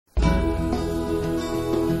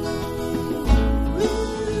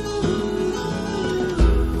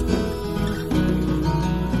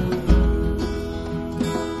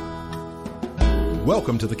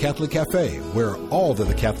Welcome to the Catholic Cafe, where all that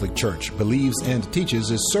the Catholic Church believes and teaches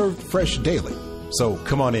is served fresh daily. So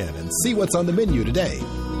come on in and see what's on the menu today.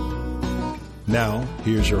 Now,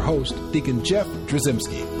 here's your host, Deacon Jeff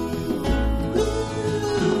Drzymski.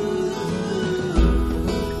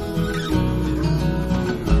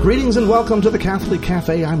 Greetings and welcome to the Catholic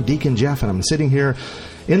Cafe. I'm Deacon Jeff, and I'm sitting here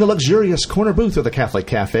in the luxurious corner booth of the Catholic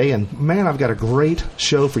Cafe. And man, I've got a great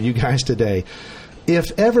show for you guys today.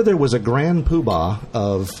 If ever there was a grand poobah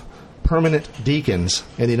of permanent deacons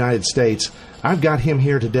in the United States, I've got him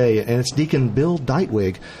here today, and it's Deacon Bill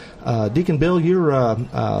Ditewig. Deacon Bill, you're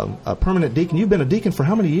a permanent deacon. You've been a deacon for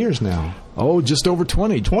how many years now? Oh, just over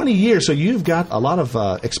 20. 20 years. So you've got a lot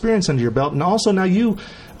of experience under your belt. And also now you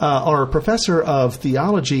are a professor of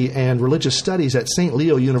theology and religious studies at St.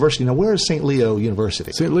 Leo University. Now, where is St. Leo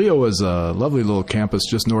University? St. Leo is a lovely little campus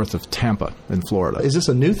just north of Tampa in Florida. Is this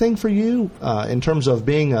a new thing for you in terms of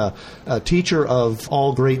being a teacher of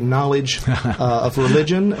all great knowledge of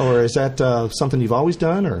religion? Or is that something you've always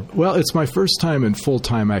done? Or? Well, it's my first time in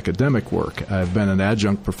full-time academic work. I've been an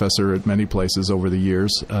adjunct professor at many places over the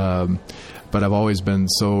years, but I've always been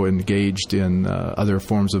so engaged in other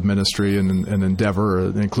forms of ministry and endeavor,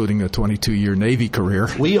 including a 22-year Navy career.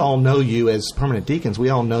 We all know you as permanent deacons. We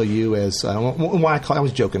all know you as, I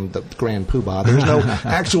was joking, the Grand Poobah. There's no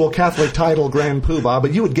actual Catholic title, Grand Poobah,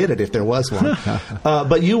 but you would get it if there was one.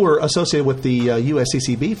 But you were associated with the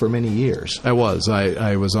USCCB for many years. I was.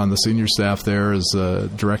 I was on the senior staff there as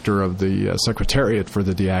director of the Secretariat for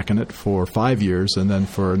the Diaconate for 5 years, and then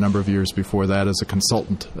for a number of years before that as a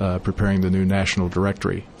consultant preparing the new national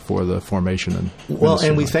directory for the formation and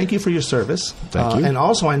and we thank you for your service. Thank you. And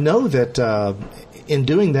also I know that in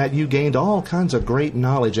doing that you gained all kinds of great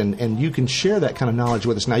knowledge, and you can share that kind of knowledge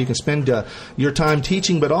with us now. You can spend your time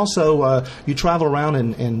teaching, but also you travel around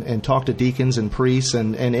and talk to deacons and priests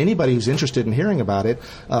and anybody who's interested in hearing about it,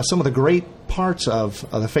 some of the great parts of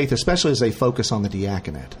the faith, especially as they focus on the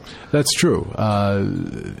diaconate. That's true. A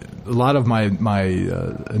lot of my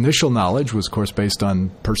initial knowledge was, of course, based on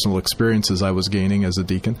personal experiences I was gaining as a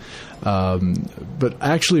deacon. But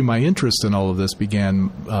actually, my interest in all of this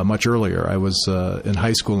began much earlier. I was in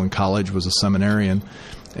high school and college, was a seminarian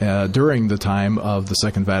during the time of the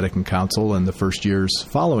Second Vatican Council and the first years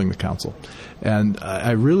following the Council. And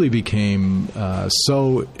I really became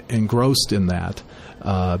so engrossed in that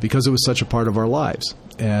because it was such a part of our lives.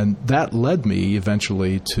 And that led me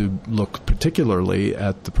eventually to look particularly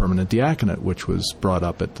at the permanent diaconate, which was brought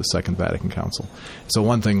up at the Second Vatican Council. So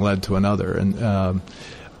one thing led to another. And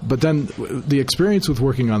but then the experience with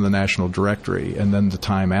working on the National Directory and then the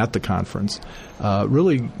time at the conference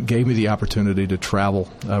really gave me the opportunity to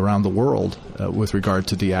travel around the world with regard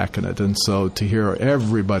to diaconate. And so to hear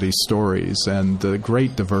everybody's stories and the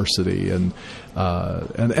great diversity and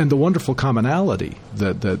the wonderful commonality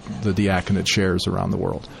that the diaconate shares around the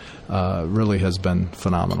world really has been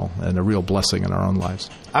phenomenal and a real blessing in our own lives.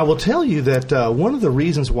 I will tell you that one of the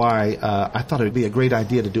reasons why I thought it would be a great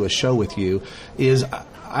idea to do a show with you is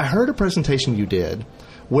I heard a presentation you did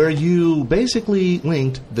where you basically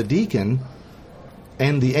linked the deacon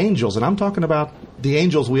and the angels, and I'm talking about the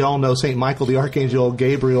angels we all know, St. Michael, the Archangel,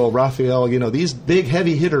 Gabriel, Raphael, these big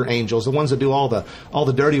heavy hitter angels, the ones that do all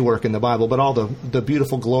the dirty work in the Bible, but all the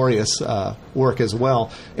beautiful, glorious work as well.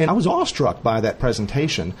 And I was awestruck by that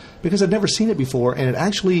presentation because I'd never seen it before, and it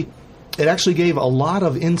actually gave a lot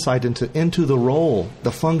of insight into the role,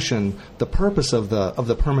 the function, the purpose of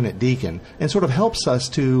the permanent deacon, and sort of helps us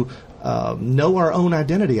to know our own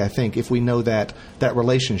identity, I think, if we know that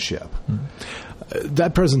relationship. Mm-hmm.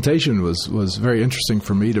 That presentation was very interesting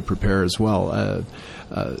for me to prepare as well.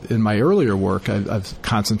 In my earlier work, I've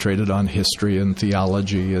concentrated on history and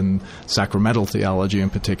theology and sacramental theology in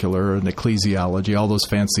particular and ecclesiology, all those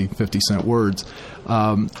fancy 50-cent words.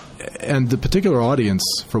 And the particular audience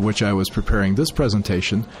for which I was preparing this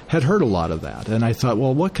presentation had heard a lot of that. And I thought,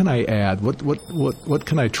 well, what can I add? What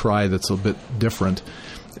can I try that's a bit different?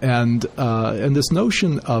 And this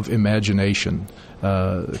notion of imagination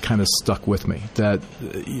kind of stuck with me, that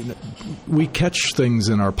we catch things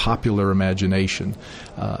in our popular imagination.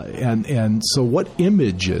 And so what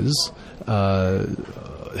images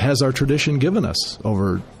has our tradition given us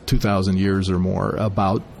over 2,000 years or more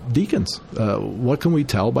about deacons? What can we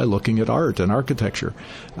tell by looking at art and architecture?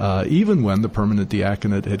 Even when the permanent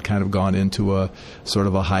diaconate had kind of gone into a sort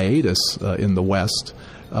of a hiatus in the West,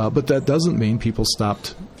 but that doesn't mean people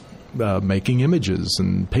stopped making images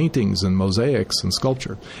and paintings and mosaics and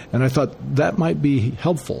sculpture. And I thought that might be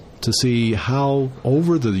helpful to see how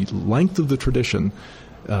over the length of the tradition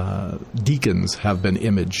deacons have been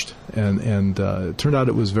imaged, and it turned out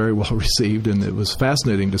it was very well received, and it was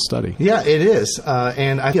fascinating to study. Yeah, it is,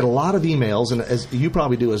 and I get a lot of emails, and as you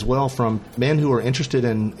probably do as well, from men who are interested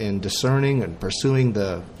in discerning and pursuing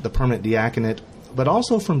the permanent diaconate, but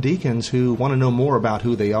also from deacons who want to know more about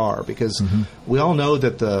who they are, because we all know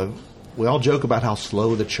that we all joke about how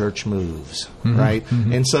slow the church moves, right?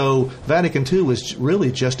 And so Vatican II was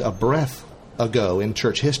really just a breath ago in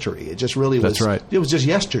church history. It just really was. That's right. It was just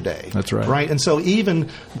yesterday. That's right. Right, and so even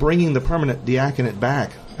bringing the permanent diaconate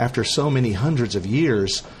back after so many hundreds of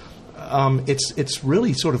years, it's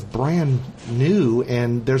really sort of brand new.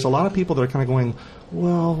 And there's a lot of people that are kind of going,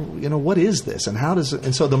 well, what is this, and how does it?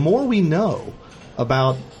 And so the more we know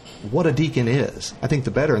about what a deacon is, I think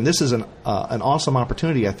the better. And this is an awesome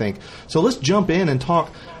opportunity, I think. So let's jump in and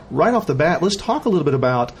talk right off the bat. Let's talk a little bit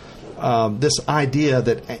about this idea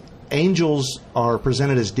that angels are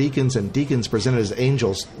presented as deacons and deacons presented as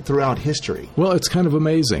angels throughout history. Well, it's kind of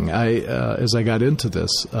amazing. As I got into this,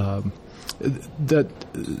 that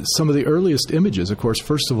some of the earliest images, of course,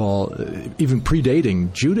 first of all, even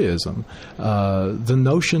predating Judaism, the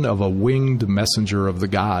notion of a winged messenger of the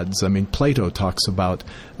gods. I mean, Plato talks about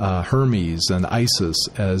Hermes and Isis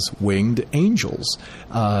as winged angels.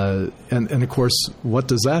 And of course, what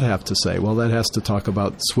does that have to say? Well, that has to talk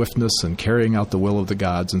about swiftness and carrying out the will of the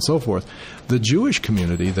gods and so forth. The Jewish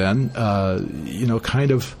community then,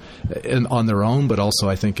 kind of on their own, but also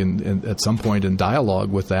I think at some point in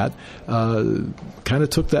dialogue with that, kind of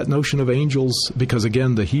took that notion of angels, because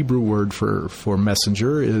again, the Hebrew word for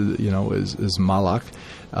messenger is malach,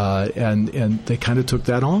 and they kind of took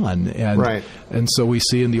that on, and so we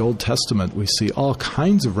see in the Old Testament, we see all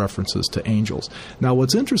kinds of references to angels. Now,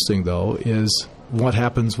 what's interesting though is what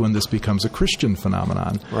happens when this becomes a Christian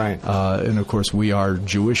phenomenon, right? And of course, we are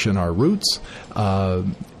Jewish in our roots,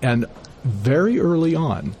 and very early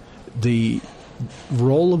on, the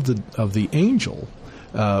role of the angel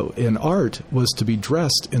in art was to be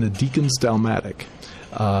dressed in a deacon's dalmatic,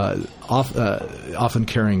 often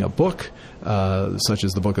carrying a book, such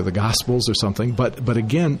as the Book of the Gospels or something, but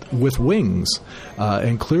again with wings,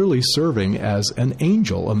 and clearly serving as an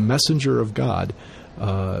angel, a messenger of God,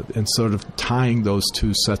 and sort of tying those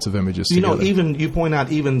two sets of images together. Even you point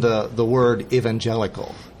out even the word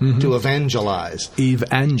evangelical, to evangelize.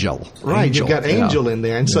 Evangel. Right, angel. You've got angel in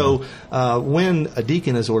there. And so when a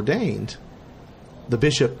deacon is ordained, the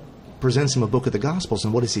bishop presents him a book of the Gospels,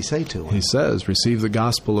 and what does he say to him? He says, "Receive the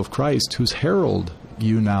gospel of Christ, whose herald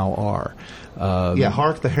you now are."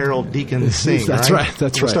 Hark the herald deacons sing. That's right.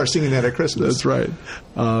 We'll start singing that at Christmas. That's right.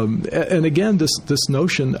 And again, this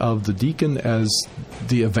notion of the deacon as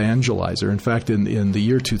the evangelizer. In fact, in the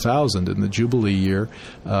year 2000, in the Jubilee year,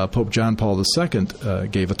 Pope John Paul II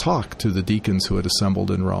gave a talk to the deacons who had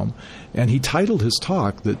assembled in Rome, and he titled his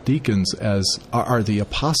talk that deacons are the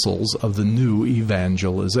apostles of the new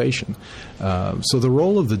evangelization. So the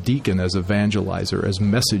role of the deacon as evangelizer, as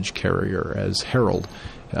message carrier, as herald,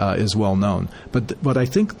 is well known. But I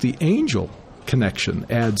think the angel connection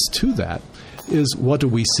adds to that is, what do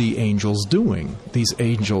we see angels doing? These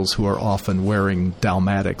angels who are often wearing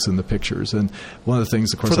dalmatics in the pictures. And one of the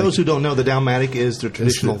things, of course... For those who don't know, the dalmatic is the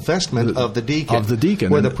traditional vestment of the deacon. Of the deacon.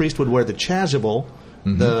 Where the priest would wear the chasuble,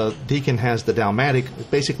 the deacon has the dalmatic.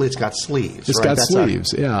 Basically, it's got sleeves. It's got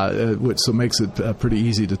sleeves, which so makes it pretty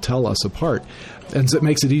easy to tell us apart. And it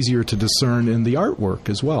makes it easier to discern in the artwork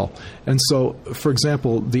as well. And so, for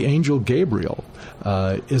example, the angel Gabriel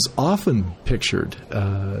is often pictured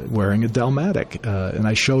wearing a dalmatic. And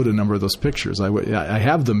I showed a number of those pictures. I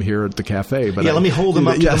have them here at the cafe. But let me hold them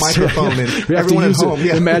up to the microphone. And we have everyone to use at home.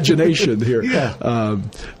 Imagination here.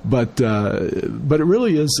 But it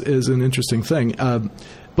really is an interesting thing.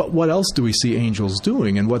 But what else do we see angels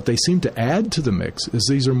doing? And what they seem to add to the mix is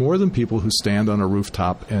these are more than people who stand on a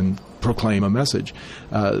rooftop and proclaim a message.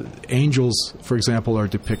 Angels, for example, are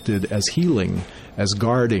depicted as healing, as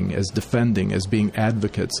guarding, as defending, as being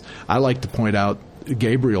advocates. I like to point out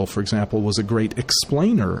Gabriel, for example, was a great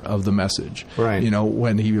explainer of the message. Right.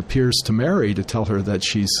 When he appears to Mary to tell her that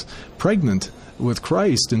she's pregnant with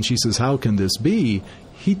Christ, and she says, "How can this be?"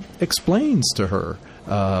 He explains to her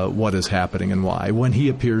what is happening and why. When he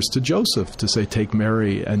appears to Joseph to say, "Take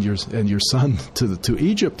Mary and your son to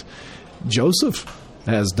Egypt," Joseph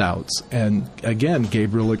has doubts, and again,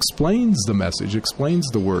 Gabriel explains the message, explains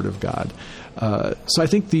the word of God. So I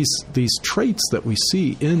think these traits that we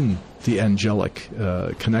see in the angelic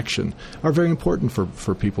connection are very important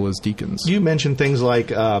for people as deacons. You mentioned things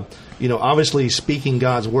like, obviously speaking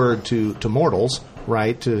God's word to mortals,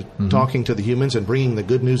 right, to talking to the humans and bringing the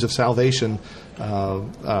good news of salvation,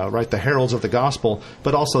 right, the heralds of the gospel,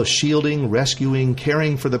 but also shielding, rescuing,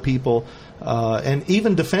 caring for the people, and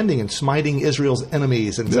even defending and smiting Israel's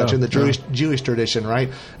enemies and such in the Jewish tradition, right?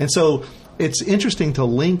 And so it's interesting to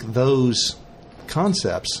link those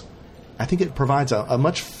concepts. I think it provides a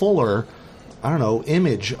much fuller,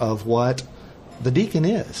 image of what the deacon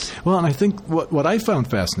is. Well, and I think what I found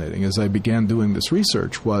fascinating as I began doing this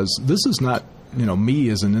research was this is not, me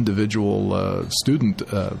as an individual student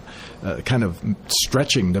kind of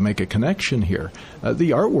stretching to make a connection here.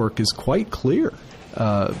 The artwork is quite clear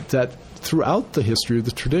that throughout the history of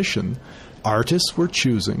the tradition, artists were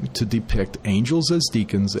choosing to depict angels as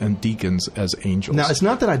deacons and deacons as angels. Now, it's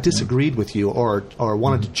not that I disagreed with you or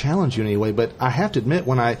wanted to challenge you in any way, but I have to admit,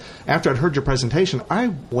 after I'd heard your presentation, I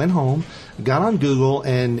went home, got on Google,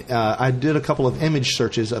 and I did a couple of image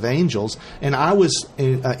searches of angels, and I was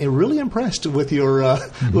really impressed with your.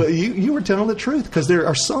 You were telling the truth, because there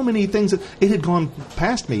are so many things that it had gone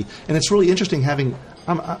past me, and it's really interesting having.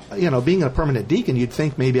 Being a permanent deacon, you'd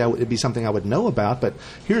think maybe it'd be something I would know about, but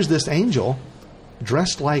here's this angel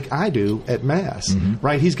dressed like I do at Mass,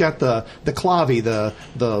 right? He's got the clavi,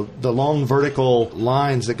 the long vertical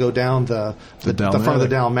lines that go down the front of the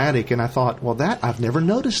dalmatic, and I thought, well, I've never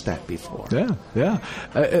noticed that before. Yeah.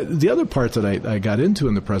 The other part that I got into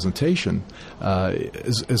in the presentation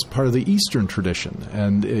is part of the Eastern tradition,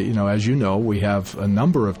 and as you know, we have a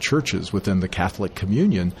number of churches within the Catholic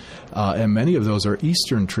Communion, and many of those are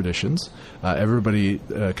Eastern traditions. Everybody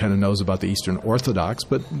kind of knows about the Eastern Orthodox,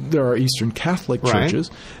 but there are Eastern Catholic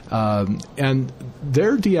churches, and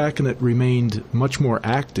their diaconate remained much more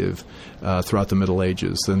active throughout the Middle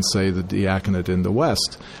Ages than, say, the diaconate in the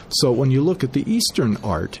West. So when you look at the Eastern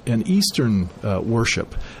art and Eastern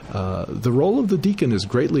worship, the role of the deacon is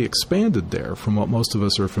greatly expanded there from what most of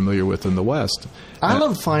us are familiar with in the West. I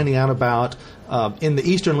love finding out about, in the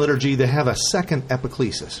Eastern liturgy, they have a second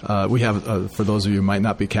epiclesis. We have, for those of you who might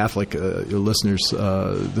not be Catholic, your listeners,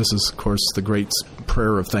 this is, of course, the great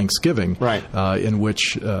prayer of thanksgiving, right, in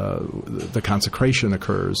which the consecration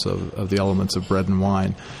occurs of the elements of bread and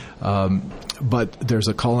wine. But there's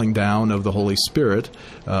a calling down of the Holy Spirit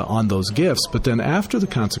on those gifts. But then after the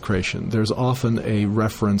consecration, there's often a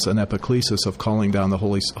reference, an epiclesis of calling down the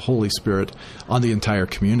Holy Spirit on the entire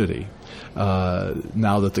community.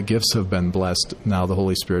 Now that the gifts have been blessed, now the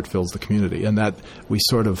Holy Spirit fills the community. And that we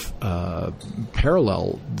sort of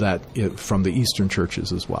parallel that from the Eastern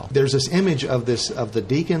churches as well. There's this image of the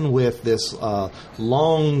deacon with this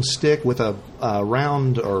long stick with a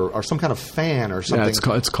round or some kind of fan or something.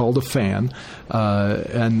 Yeah, it's called a fan.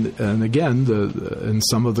 And again, in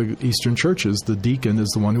some of the Eastern churches, the deacon is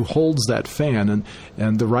the one who holds that fan.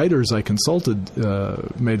 And the writers I consulted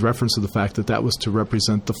made reference to the fact that was to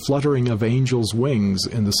represent the fluttering of angels' wings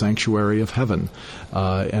in the sanctuary of heaven.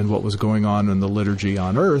 And what was going on in the liturgy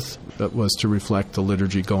on earth was to reflect the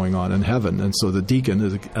liturgy going on in heaven. And so the deacon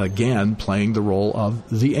is, again, playing the role of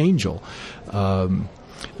the angel.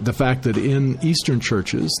 The fact that in Eastern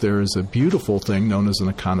churches there is a beautiful thing known as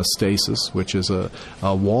an iconostasis, which is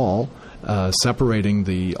a wall separating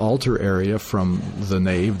the altar area from the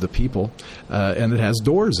nave, the people, and it has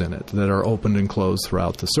doors in it that are opened and closed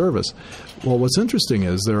throughout the service. Well, what's interesting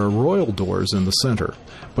is there are royal doors in the center,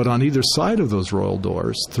 but on either side of those royal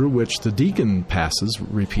doors, through which the deacon passes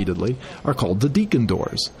repeatedly, are called the deacon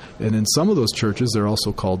doors. And in some of those churches, they're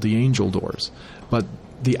also called the angel doors. But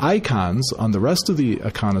the icons on the rest of the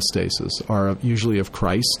iconostasis are usually of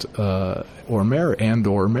Christ or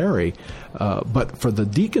Mary. But for the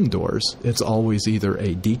deacon doors, it's always either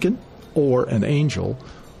a deacon or an angel,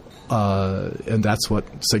 and that's what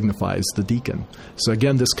signifies the deacon. So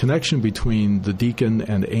again, this connection between the deacon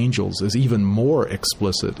and angels is even more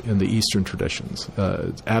explicit in the Eastern traditions.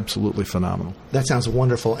 It's absolutely phenomenal. That sounds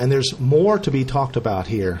wonderful. And there's more to be talked about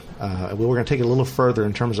here. We're going to take it a little further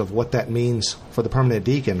in terms of what that means for the permanent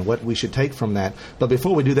deacon, what we should take from that. But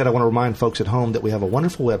before we do that, I want to remind folks at home that we have a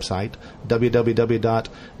wonderful website,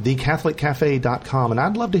 www.thecatholiccafe.com, and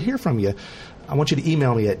I'd love to hear from you. I want you to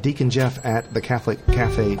email me at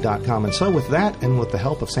deaconjeff@thecatholiccafe.com. And so with that, and with the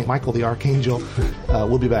help of St. Michael the Archangel,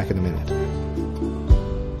 we'll be back in a minute.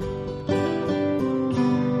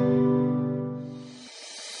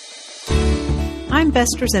 I'm Bess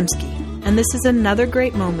Drzymski, and this is another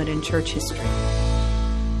great moment in church history.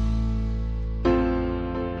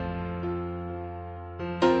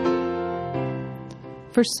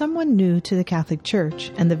 For someone new to the Catholic Church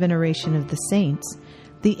and the veneration of the saints,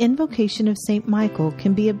 the invocation of St. Michael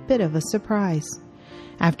can be a bit of a surprise.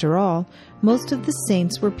 After all, most of the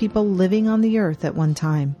saints were people living on the earth at one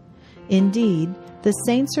time. Indeed, The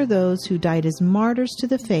saints are those who died as martyrs to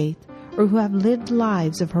the faith or who have lived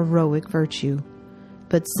lives of heroic virtue.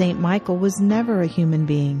 But St. Michael was never a human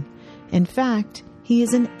being. In fact, he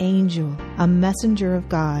is an angel, a messenger of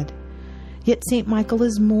God. Yet St. Michael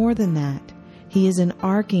is more than that. He is an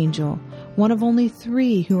archangel, one of only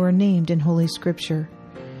 3 who are named in Holy Scripture.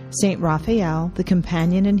 St. Raphael, the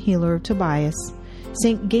companion and healer of Tobias,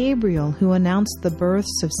 St. Gabriel, who announced the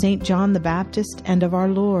births of St. John the Baptist and of our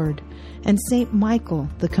Lord, and St. Michael,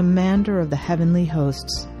 the commander of the heavenly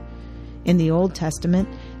hosts. In the Old Testament,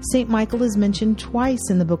 St. Michael is mentioned twice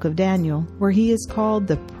in the book of Daniel, where he is called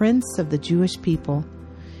the Prince of the Jewish people.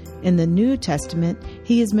 In the New Testament,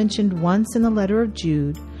 he is mentioned once in the letter of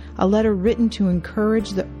Jude, a letter written to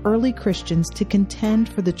encourage the early Christians to contend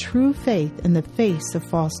for the true faith in the face of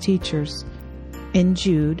false teachers. In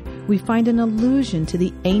Jude, we find an allusion to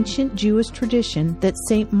the ancient Jewish tradition that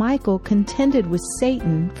St. Michael contended with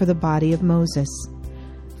Satan for the body of Moses.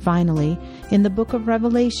 Finally, in the book of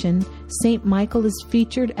Revelation, St. Michael is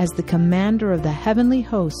featured as the commander of the heavenly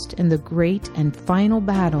host in the great and final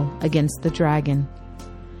battle against the dragon.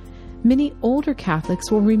 Many older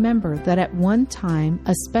Catholics will remember that at one time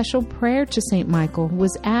a special prayer to St. Michael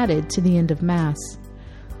was added to the end of Mass.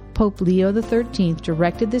 Pope Leo XIII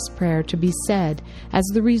directed this prayer to be said as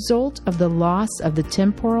the result of the loss of the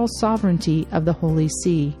temporal sovereignty of the Holy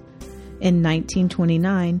See. In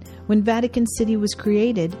 1929, when Vatican City was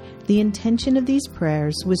created, the intention of these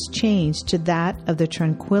prayers was changed to that of the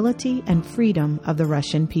tranquility and freedom of the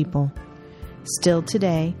Russian people. Still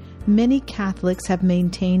today, many Catholics have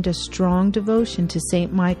maintained a strong devotion to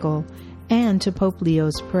St. Michael and to Pope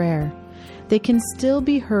Leo's prayer. They can still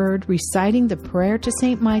be heard reciting the prayer to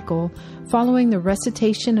St. Michael following the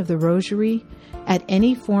recitation of the Rosary, at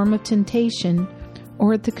any form of temptation,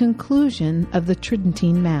 or at the conclusion of the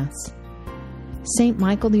Tridentine Mass. St.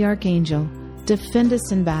 Michael the Archangel, defend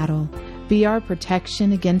us in battle, be our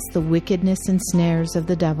protection against the wickedness and snares of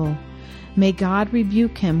the devil. May God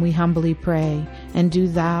rebuke him, we humbly pray, and do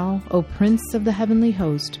thou, O Prince of the heavenly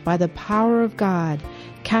host, by the power of God,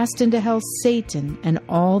 cast into hell Satan and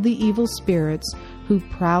all the evil spirits who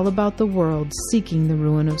prowl about the world seeking the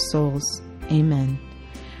ruin of souls. Amen.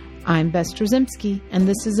 I'm Bess Trzymski, and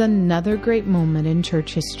this is another great moment in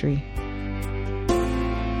church history.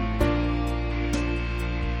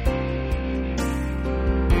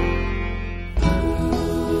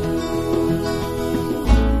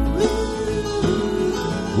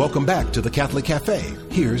 Welcome back to the Catholic Cafe.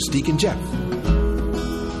 Here's Deacon Jeff.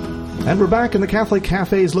 And we're back in the Catholic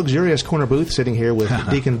Cafe's luxurious corner booth, sitting here with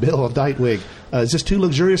Deacon Bill of Ditewig. Is this too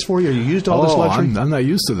luxurious for you? You used all this luxury? I'm not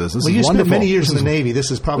used to this. This is you wonderful. Spent many years in the Navy. This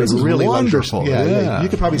is probably really wonderful. Yeah. You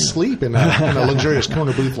could probably sleep in a luxurious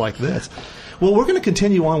corner booth like this. Well, we're going to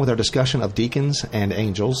continue on with our discussion of deacons and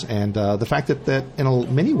angels, and the fact that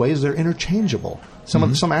in many ways they're interchangeable.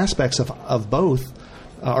 Some aspects of both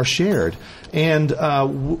are shared. And I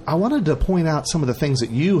wanted to point out some of the things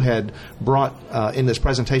that you had brought in this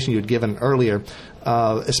presentation you had given earlier,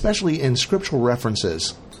 especially in scriptural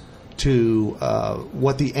references to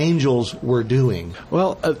what the angels were doing.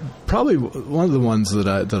 Well, probably one of the ones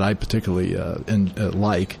that I particularly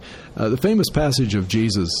like, the famous passage of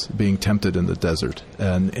Jesus being tempted in the desert,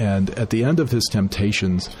 and at the end of his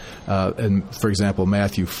temptations, and for example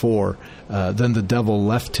Matthew 4, then the devil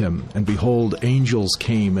left him, and behold, angels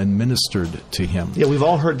came and ministered to him. Yeah, we've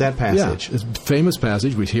all heard that passage. Yeah, it's a famous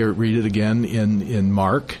passage. We read it again in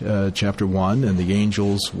Mark chapter 1, and the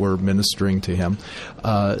angels were ministering to him.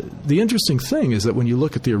 The interesting thing is that when you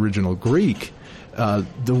look at the original Greek,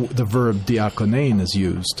 the verb diaconate is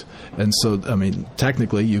used. And so, I mean,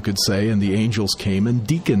 technically you could say, and the angels came and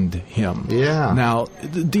deaconed him. Yeah. Now,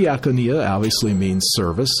 diaconia obviously means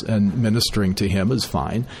service, and ministering to him is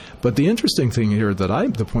fine. But the interesting thing here,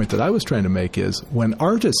 the point that I was trying to make is, when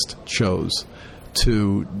artists chose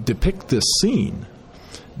to depict this scene,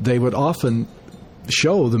 they would often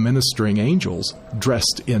show the ministering angels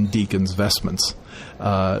dressed in deacons' vestments.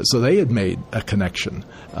 So they had made a connection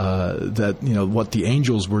that what the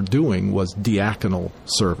angels were doing was diaconal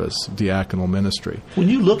service, diaconal ministry. When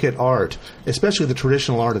you look at art, especially the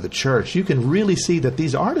traditional art of the church, you can really see that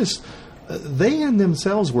these artists, they in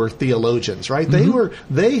themselves were theologians, right?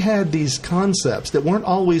 Mm-hmm. They had these concepts that weren't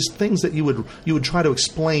always things that you would try to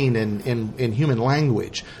explain in human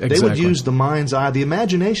language. Exactly. They would use the mind's eye, the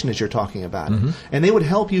imagination, as you're talking about, mm-hmm. and they would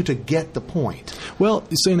help you to get the point. Well,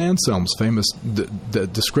 St. Anselm's famous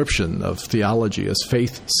description of theology as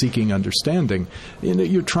faith-seeking understanding,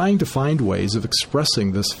 you're trying to find ways of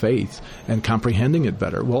expressing this faith and comprehending it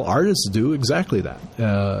better. Well, artists do exactly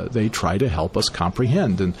that. They try to help us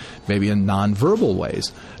comprehend, and maybe in nonverbal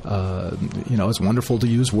ways. It's wonderful to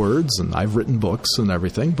use words, and I've written books and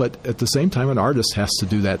everything, but at the same time, an artist has to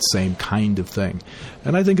do that same kind of thing.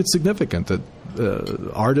 And I think it's significant that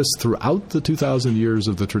artists throughout the 2,000 years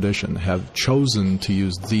of the tradition have chosen to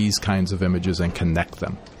use these kinds of images and connect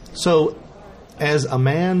them. So, as a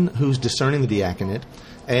man who's discerning the diaconate,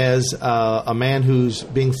 as a man who's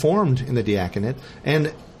being formed in the diaconate,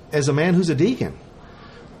 and as a man who's a deacon,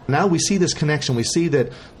 now we see this connection. We see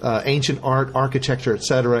that ancient art, architecture,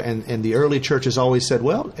 etc., and the early church has always said,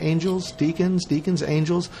 well, angels, deacons,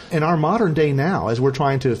 angels. In our modern day now, as we're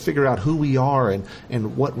trying to figure out who we are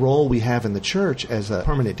and what role we have in the church as a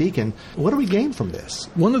permanent deacon, what do we gain from this?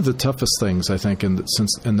 One of the toughest things, I think, in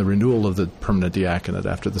the renewal of the permanent diaconate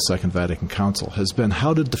after the Second Vatican Council has been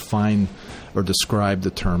how to define or describe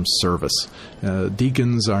the term service.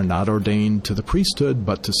 Deacons are not ordained to the priesthood,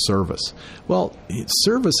 but to service. Well,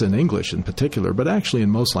 service in English in particular, but actually in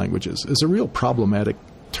most languages, is a real problematic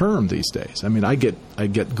term these days. I mean, I get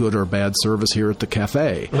good or bad service here at the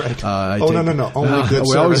cafe. Right. No. Only good service.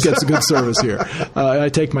 We always get good service here. I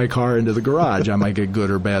take my car into the garage. I might get good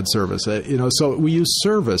or bad service. So we use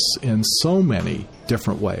service in so many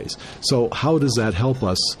different ways. So how does that help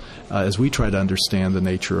us as we try to understand the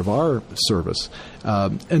nature of our service?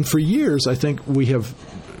 And for years, I think we have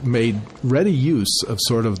made ready use of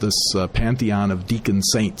sort of this pantheon of deacon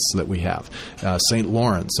saints that we have. St.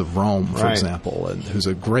 Lawrence of Rome, for example, who's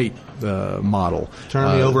a great model.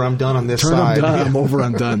 Turn me over, I'm done on this side. I'm over,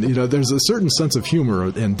 I'm done. There's a certain sense of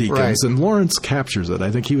humor in deacons, and Lawrence captures it. I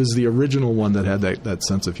think he was the original one that had that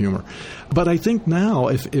sense of humor. But I think now,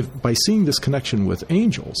 if by seeing this connection with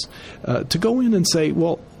angels, to go in and say,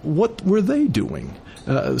 well, what were they doing?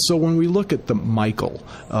 So when we look at the Michael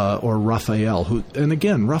or Raphael, and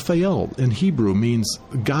again, Raphael in Hebrew means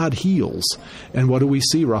God heals. And what do we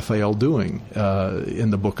see Raphael doing in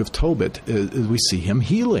the book of Tobit? We see him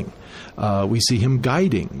healing. We see him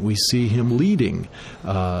guiding. We see him leading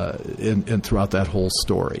and throughout that whole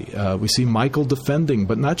story. We see Michael defending,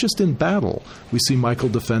 but not just in battle. We see Michael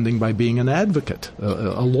defending by being an advocate,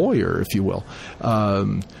 a lawyer, if you will.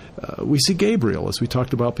 We see Gabriel, as we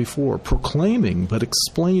talked about before, proclaiming but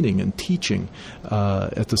explaining and teaching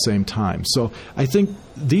at the same time. So I think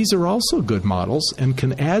these are also good models and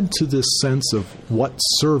can add to this sense of what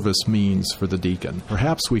service means for the deacon.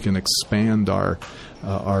 Perhaps we can expand our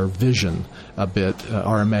vision a bit,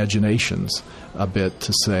 our imaginations a bit,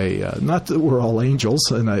 to say, not that we're all angels.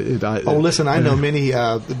 And I know many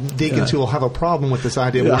deacons who will have a problem with this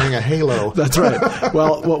idea of wearing a halo. That's right.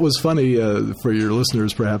 Well, what was funny for your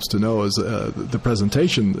listeners perhaps to know is the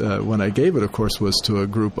presentation, when I gave it, of course, was to a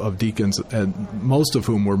group of deacons, and most of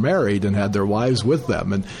whom were married and had their wives with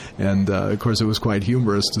them. And of course, it was quite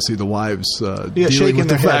humorous to see the wives dealing with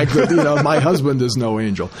the fact that my husband is no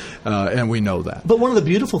angel, and we know that. But one of the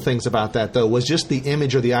beautiful things about that, though, was just the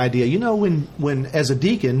image or the idea. When as a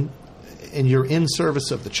deacon, and you're in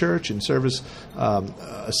service of the church, in service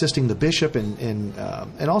assisting the bishop, and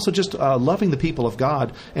also just loving the people of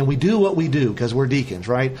God, and we do what we do because we're deacons,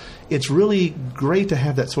 right? It's really great to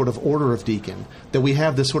have that sort of order of deacon, that we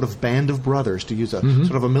have this sort of band of brothers, to use a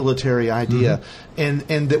sort of a military idea, and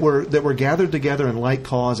that we're gathered together in like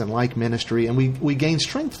cause and like ministry, and we gain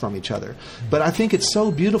strength from each other. But I think it's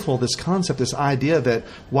so beautiful, this concept, this idea that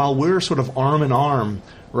while we're sort of arm in arm,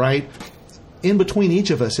 right, in between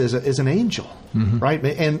each of us is an angel, right?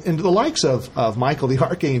 And the likes of Michael the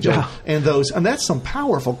Archangel and that's some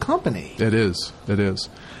powerful company. It is.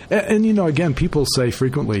 And again, people say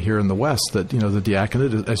frequently here in the West that, the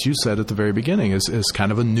diaconate, as you said at the very beginning, is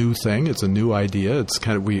kind of a new thing. It's a new idea.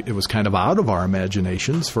 It was kind of out of our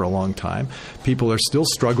imaginations for a long time. People are still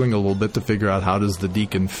struggling a little bit to figure out, how does the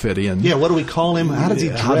deacon fit in? Yeah, what do we call him? How does he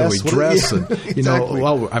dress? How do we dress? And, exactly.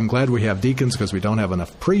 Well, I'm glad we have deacons because we don't have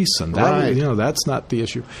enough priests, and that, that's not the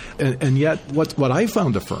issue. And yet, what I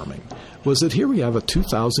found affirming was that here we have a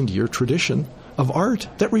 2,000-year tradition of art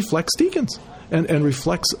that reflects deacons. And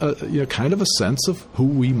reflects kind of a sense of who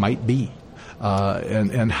we might be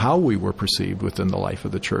and how we were perceived within the life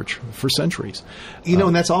of the church for centuries.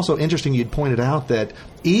 And that's also interesting. You'd pointed out that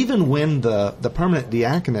even when the permanent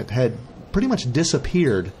diaconate had pretty much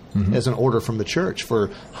disappeared as an order from the church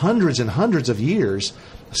for hundreds and hundreds of years,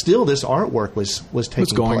 still this artwork was taking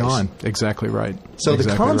place. Going on. Exactly right. So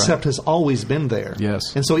the concept has always been there.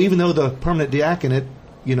 Yes. And so even though the permanent diaconate,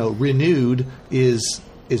 renewed is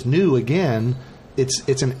new again,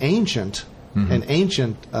 it's an ancient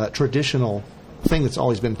traditional thing that's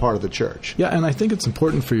always been part of the church. Yeah, and I think it's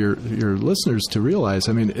important for your listeners to realize,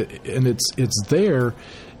 and it's there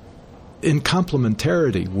in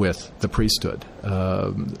complementarity with the priesthood,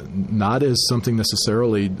 not as something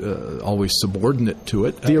necessarily always subordinate to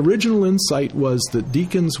it. The original insight was that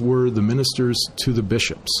deacons were the ministers to the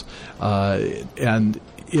bishops, and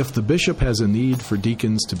if the bishop has a need for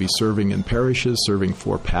deacons to be serving in parishes, serving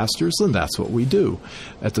for pastors, then that's what we do.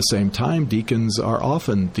 At the same time, deacons are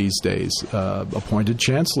often these days appointed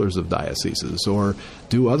chancellors of dioceses or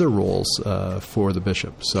do other roles for the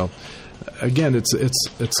bishop. So, again,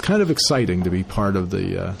 it's kind of exciting to be part of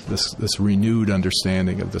the this renewed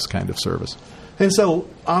understanding of this kind of service. And so,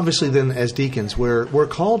 obviously, then, as deacons, we're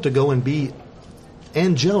called to go and be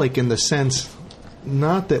angelic in the sense,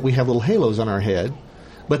 not that we have little halos on our head,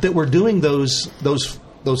 but that we're doing those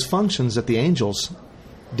functions that the angels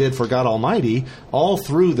did for God Almighty all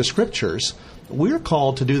through the Scriptures. We're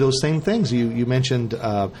called to do those same things. You mentioned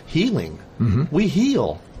healing. Mm-hmm. We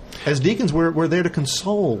heal. As deacons, we're there to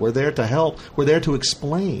console. We're there to help. We're there to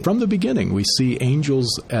explain. From the beginning, we see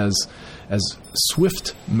angels as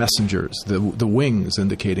swift messengers, the wings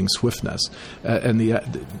indicating swiftness, and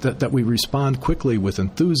that we respond quickly with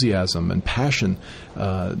enthusiasm and passion,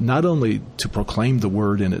 not only to proclaim the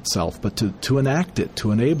word in itself, but to enact it,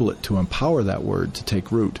 to enable it, to empower that word to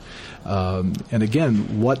take root. And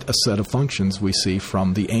again, what a set of functions we see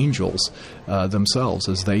from the angels themselves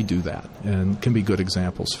as they do that, and can be good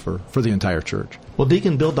examples for the entire church. Well,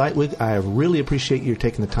 Deacon Bill Ditewig, I really appreciate you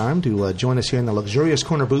taking the time to join us here in the luxurious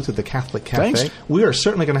corner booth at the Catholic Cafe. Thanks. We are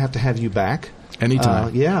certainly going to have you back.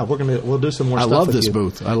 Anytime. Yeah, we'll do some more stuff with you. I love this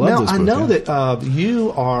booth. I know that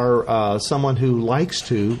you are someone who likes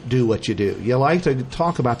to do what you do. You like to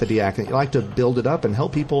talk about the diaconate. You like to build it up and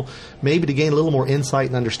help people maybe to gain a little more insight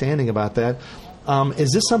and understanding about that.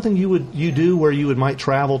 Is this something you do where you might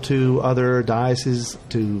travel to other dioceses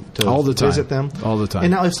to all the time. Visit them? All the time.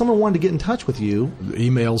 And now if someone wanted to get in touch with you...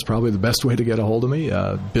 Email is probably the best way to get a hold of me.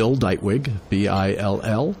 Bill Ditewig,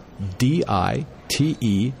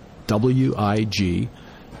 BILLDITEWIG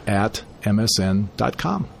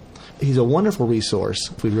 @MSN.com. He's a wonderful resource.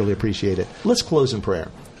 We really appreciate it. Let's close in prayer.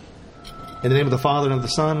 In the name of the Father, and of the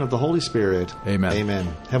Son, and of the Holy Spirit. Amen. Amen.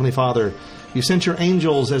 Heavenly Father, you sent your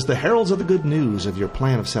angels as the heralds of the good news of your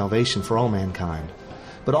plan of salvation for all mankind,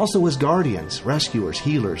 but also as guardians, rescuers,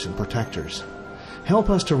 healers, and protectors.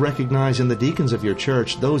 Help us to recognize in the deacons of your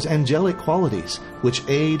church those angelic qualities which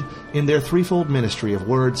aid in their threefold ministry of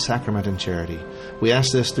word, sacrament, and charity. We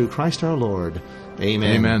ask this through Christ our Lord.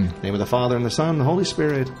 Amen. Amen. In the name of the Father, and the Son, and the Holy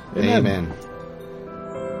Spirit. Amen. Amen.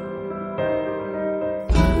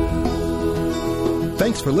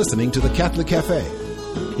 Thanks for listening to the Catholic Cafe.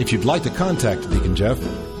 If you'd like to contact Deacon Jeff,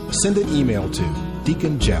 send an email to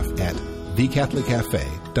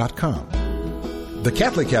deaconjeff@thecatholiccafe.com. The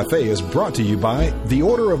Catholic Cafe is brought to you by the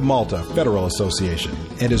Order of Malta Federal Association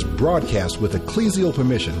and is broadcast with ecclesial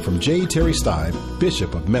permission from J. Terry Stive,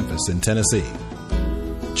 Bishop of Memphis in Tennessee.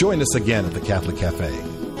 Join us again at the Catholic Cafe.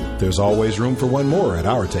 There's always room for one more at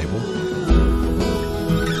our table.